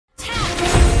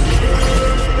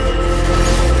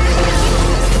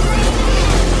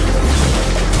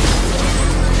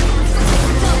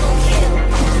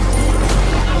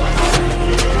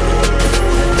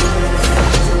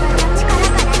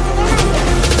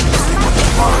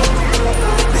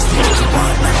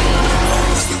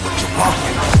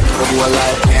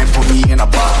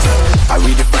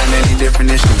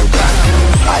definition of God.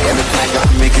 I am the plan, got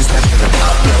me making steps to the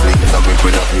top. The flames up, whip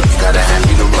it up, you gotta hand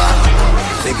me the rock.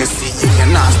 Take a seat, you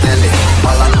cannot stand it.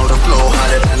 All I know, the flow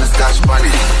harder than a Scotch bonnet.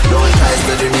 Don't try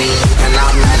studying me, you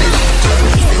cannot manage.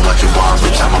 You say what you want,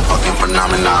 bitch, I'm a fucking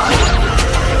phenomenon.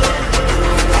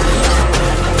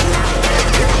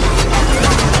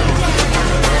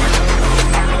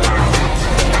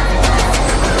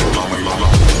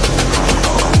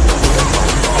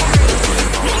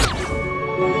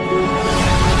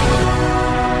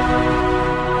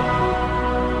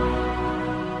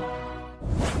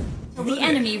 The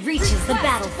enemy reaches the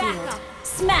battlefield.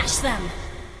 Smash them!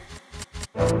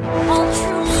 All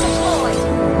troops deployed!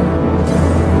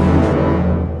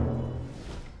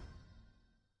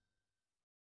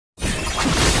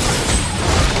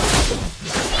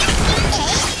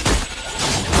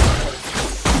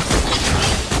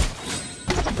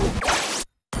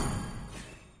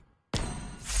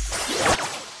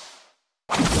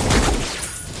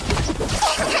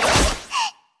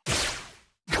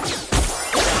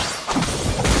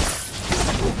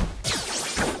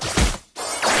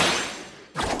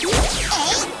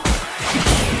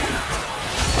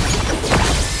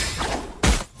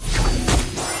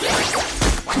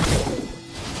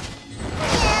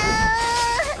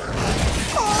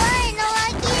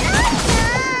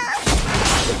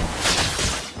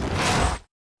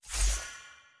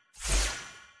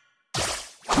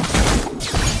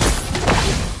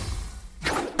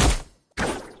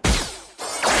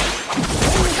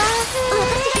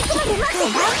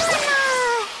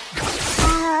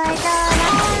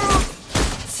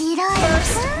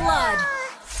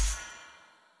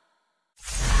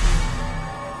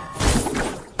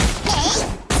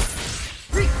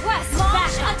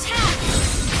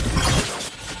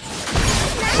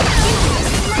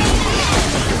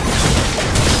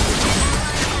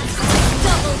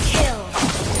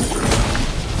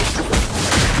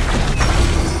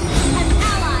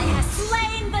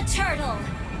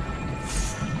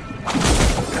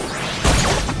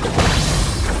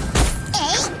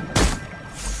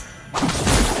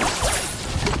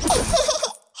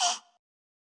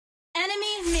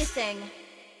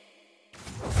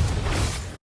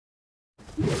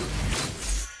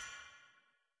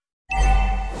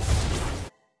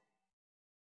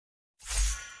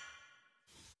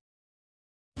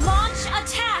 Launch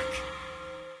attack!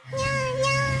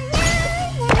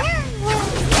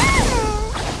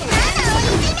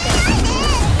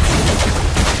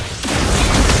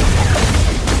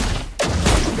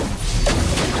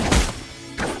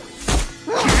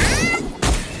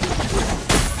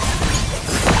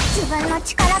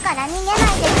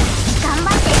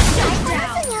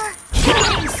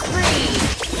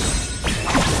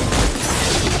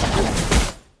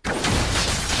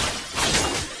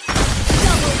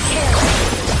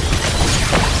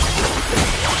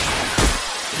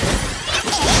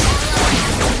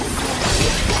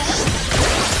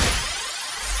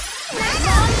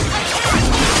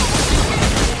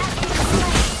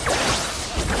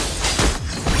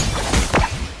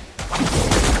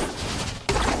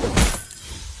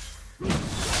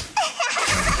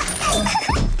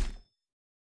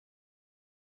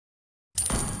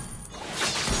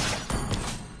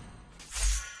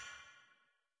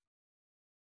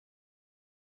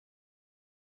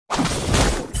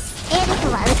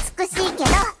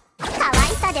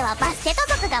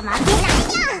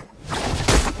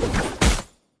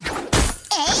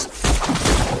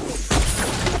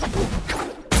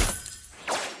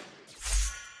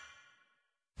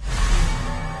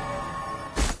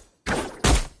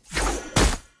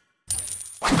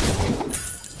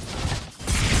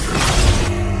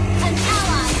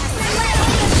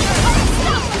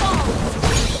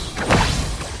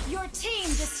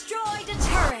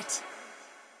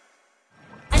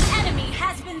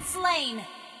 Slain.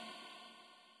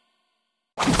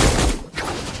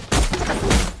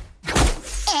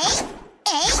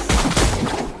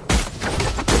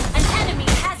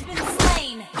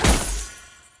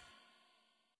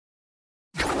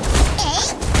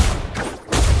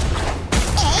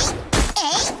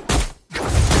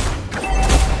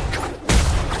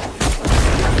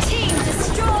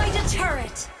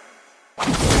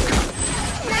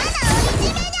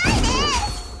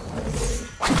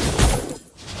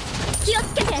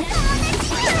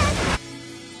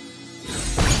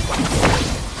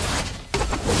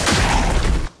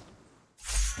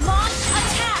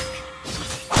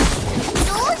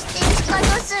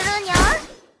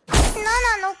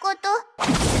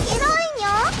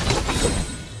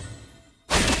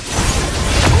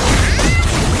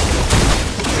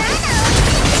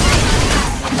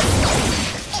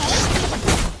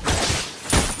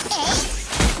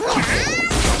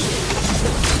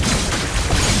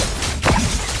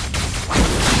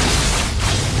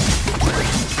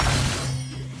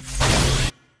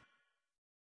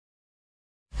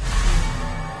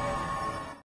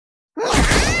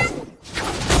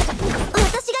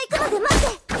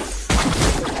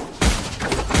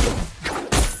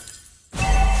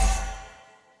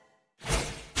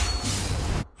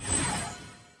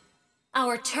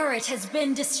 Our turret has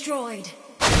been destroyed.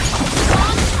 Launch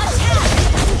attack!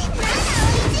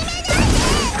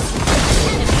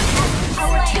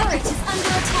 Our turret is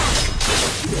under attack.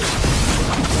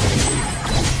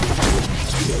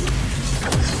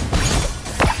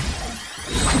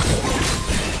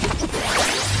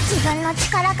 自分の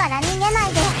力から逃げな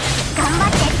いで頑張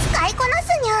って使いこなす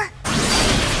にゃ。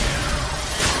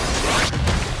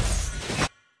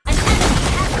An enemy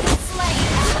has been slain.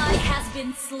 Ally has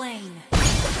been slain.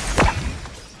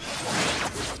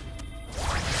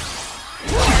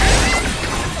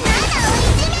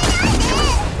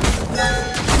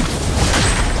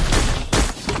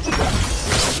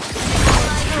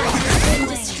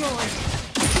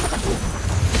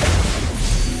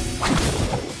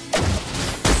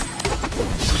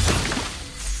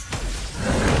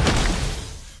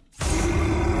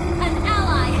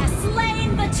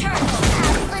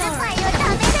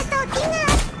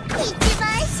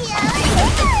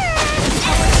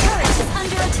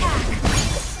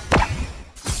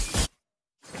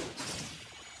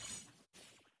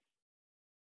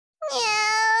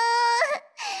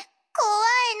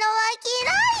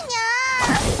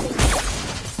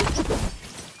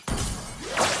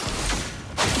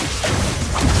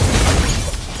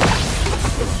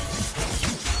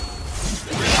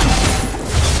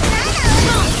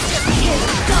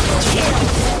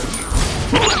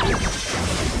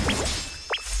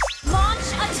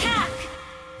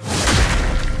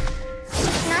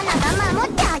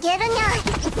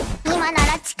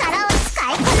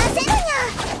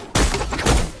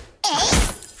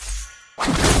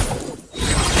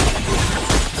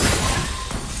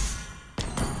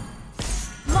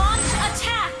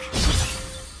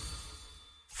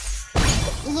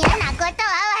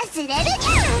 釣れるにゃ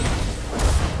ん。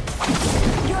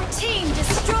 Your team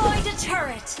destroyed a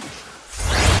turret.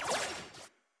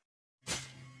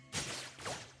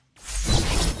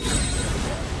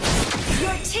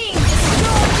 Your team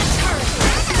destroyed a turret.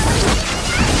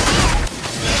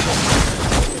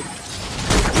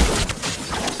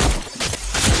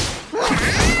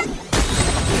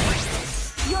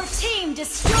 Your team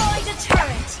destroyed a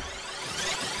turret.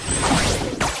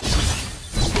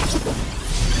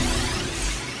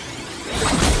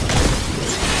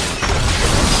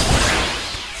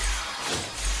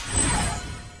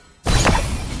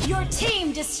 Your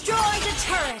team destroyed a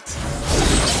turret.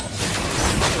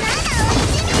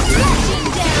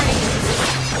 Legendary.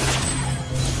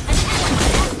 An enemy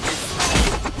has been slain.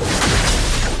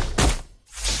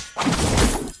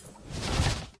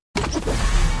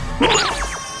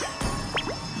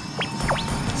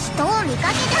 人を見か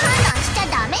けて判断しちゃ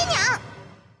ダメにゃん。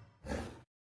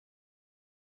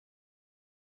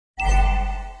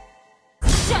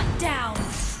 Shut down.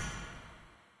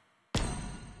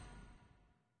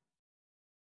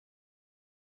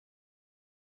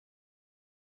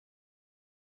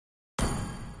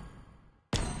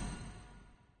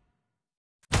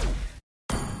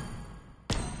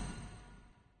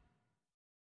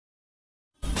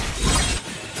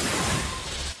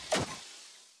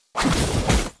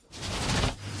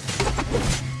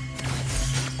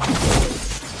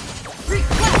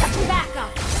 Request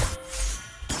backup.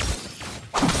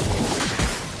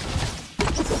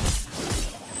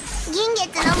 銀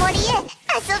月の森へ遊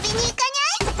びに行かに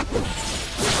ゃい。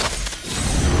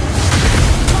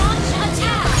 Launch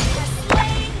attack.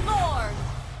 Slain Lord.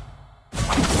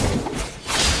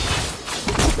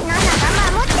 ナナが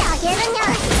守ってあげるにゃ。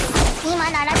今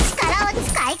なら力を使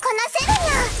いこなせるに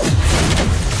ゃ。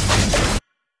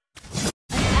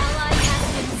 An ally has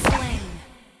been slain.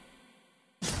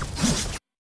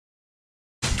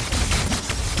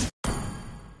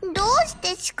 どうし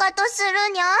てシカトする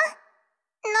にゃ。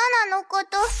ナナのこ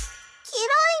と嫌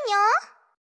いにゃ。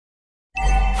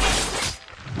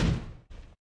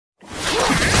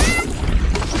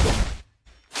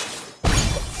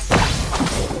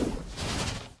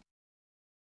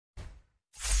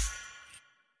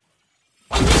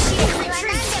 君は何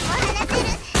でも話せる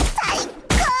最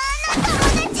高の友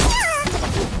達にゃ。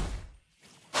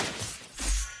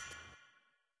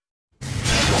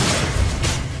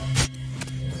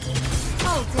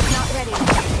 Ult is not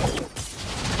ready.